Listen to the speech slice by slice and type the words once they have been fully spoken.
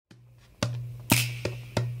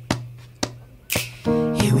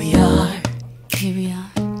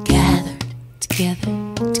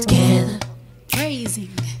together,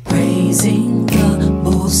 praising the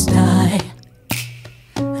Most High,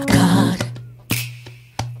 God,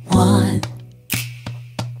 one.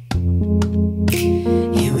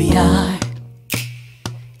 Here we are,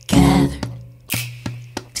 gathered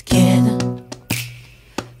together,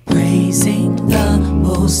 praising the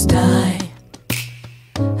Most High,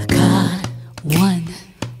 God,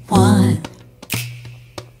 one.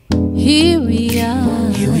 Here we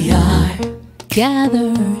are,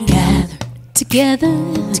 gathered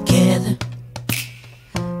together,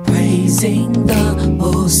 praising the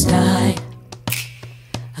Most High,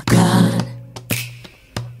 God,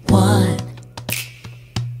 one.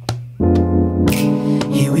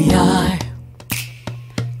 Here we are,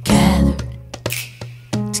 gathered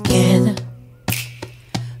together,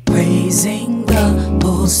 praising the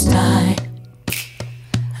Most High,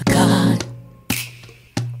 God,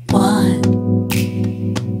 one.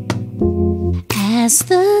 As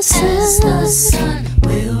the sun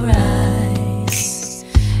will rise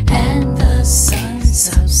and the sun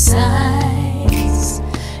subsides,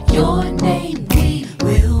 your name we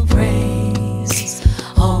will praise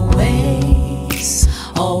always,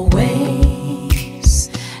 always.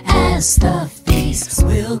 As the feasts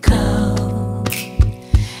will come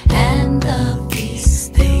and the feasts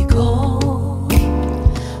they go,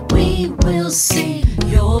 we will sing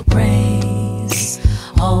your praise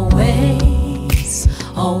always,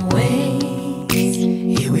 always.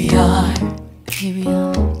 Here we are,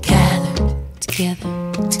 gathered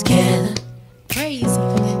together,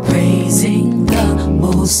 praising the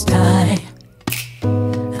Most High,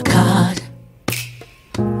 God,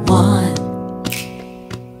 one.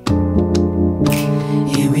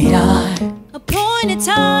 Here we are, appointed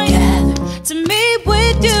time gathered to meet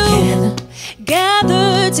with you,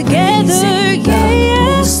 gather together, praising the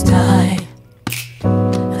Most High,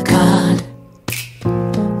 God,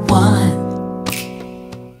 one.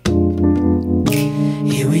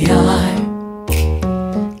 Here we are,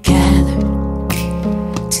 gathered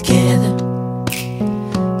together,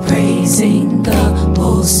 praising the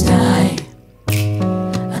Most High,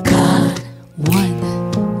 God,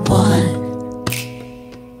 one.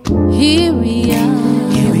 Here we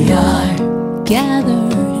are,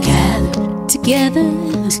 gathered together,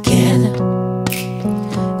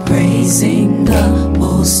 praising the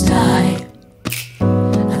Most High,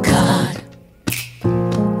 God,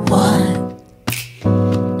 one.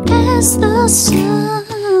 As the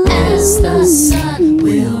sun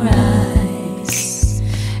will rise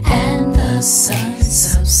and the sun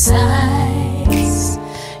subsides,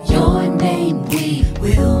 your name we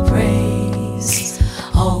will praise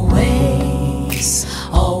always,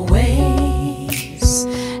 always.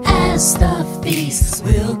 As the feasts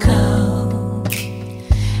will come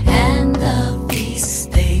and the feasts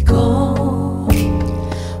they go,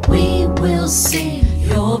 we will sing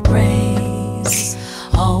your praise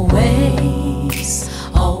always,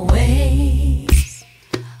 always.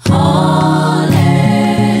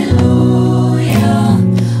 Hallelujah,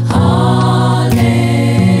 hallelujah,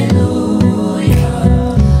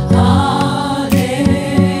 hallelujah,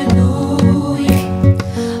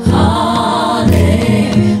 hallelujah, hallelujah,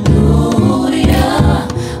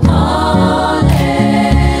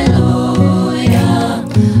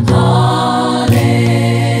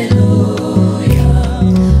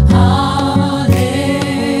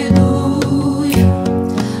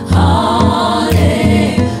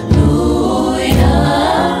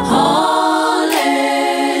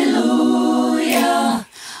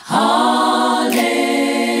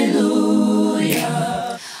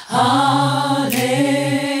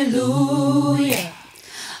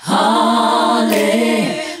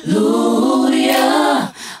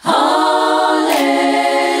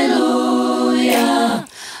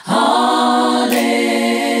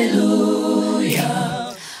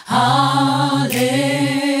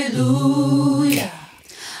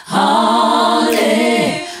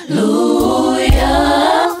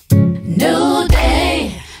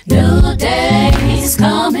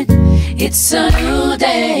 It's a new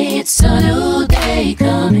day, it's a new day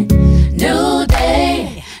coming. New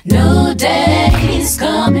day is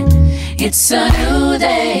coming. It's a new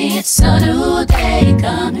day, it's a new day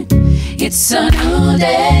coming. It's a new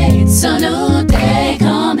day, it's a new day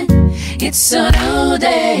coming. It's a new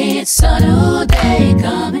day, it's a new day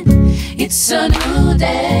coming. It's a new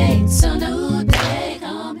day.